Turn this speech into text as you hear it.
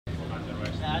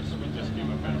Right,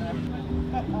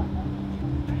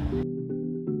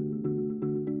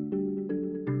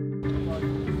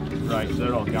 so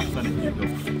they're all gassed then if you go.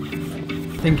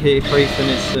 I think here for Ethan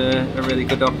it's a really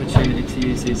good opportunity to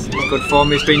use his good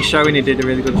form. He's been showing he did a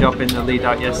really good job in the lead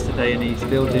out yesterday, and he's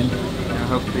building,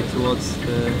 hopefully towards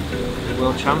the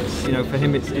world champs. For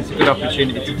him it's a good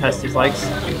opportunity to test his legs,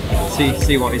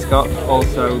 see what he's got.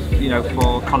 Also,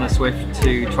 for Connor Swift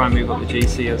to try and move up the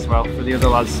GC as well. For the other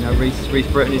lads, Reece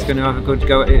Britton is going to have a good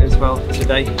go at it as well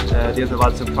today. The other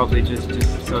lads will probably just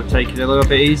sort of take it a little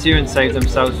bit easier and save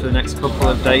themselves for the next couple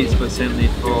of days. But certainly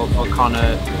for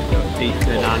Connor,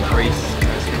 Ethan and Reece,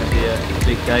 it's going to be a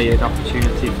big day, an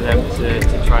opportunity for them to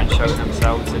try and show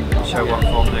themselves and show what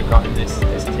form they've got in this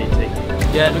TT.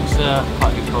 Yeah, it looks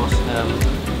quite a good course,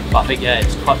 but I think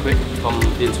it's quite quick from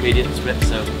the intermediate split,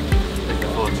 so looking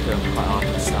forward to going quite hard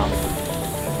at the start.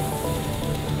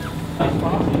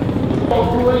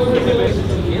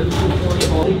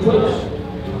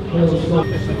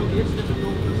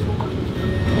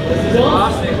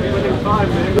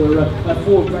 We're at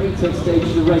 4 very tough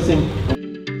stages of racing.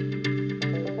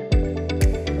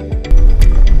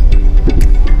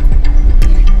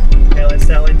 Okay, let's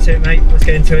settle into it, mate. Let's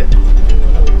get into it.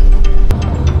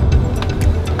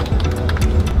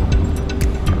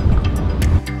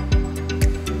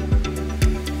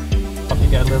 Hope you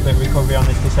get a little bit of recovery on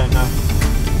this descent now.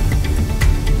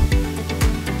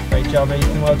 Great job,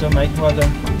 Ethan. Well done, mate. Well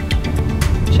done.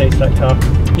 Chase that car.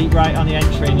 Keep right on the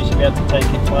entry and you should be able to take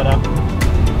it flat out.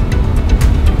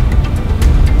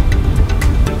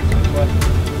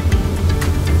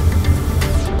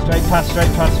 Straight past,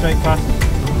 straight past, straight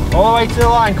past. All the way to the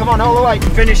line, come on, all the way.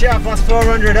 Finish it off, last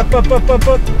 400, up, up, up, up,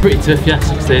 up. Pretty tough, yeah,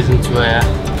 6 days into a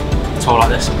tour like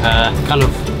this. Kind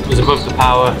of was above the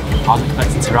power I was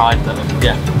expecting to ride, but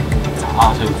yeah, I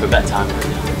was hoping for a better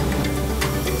time.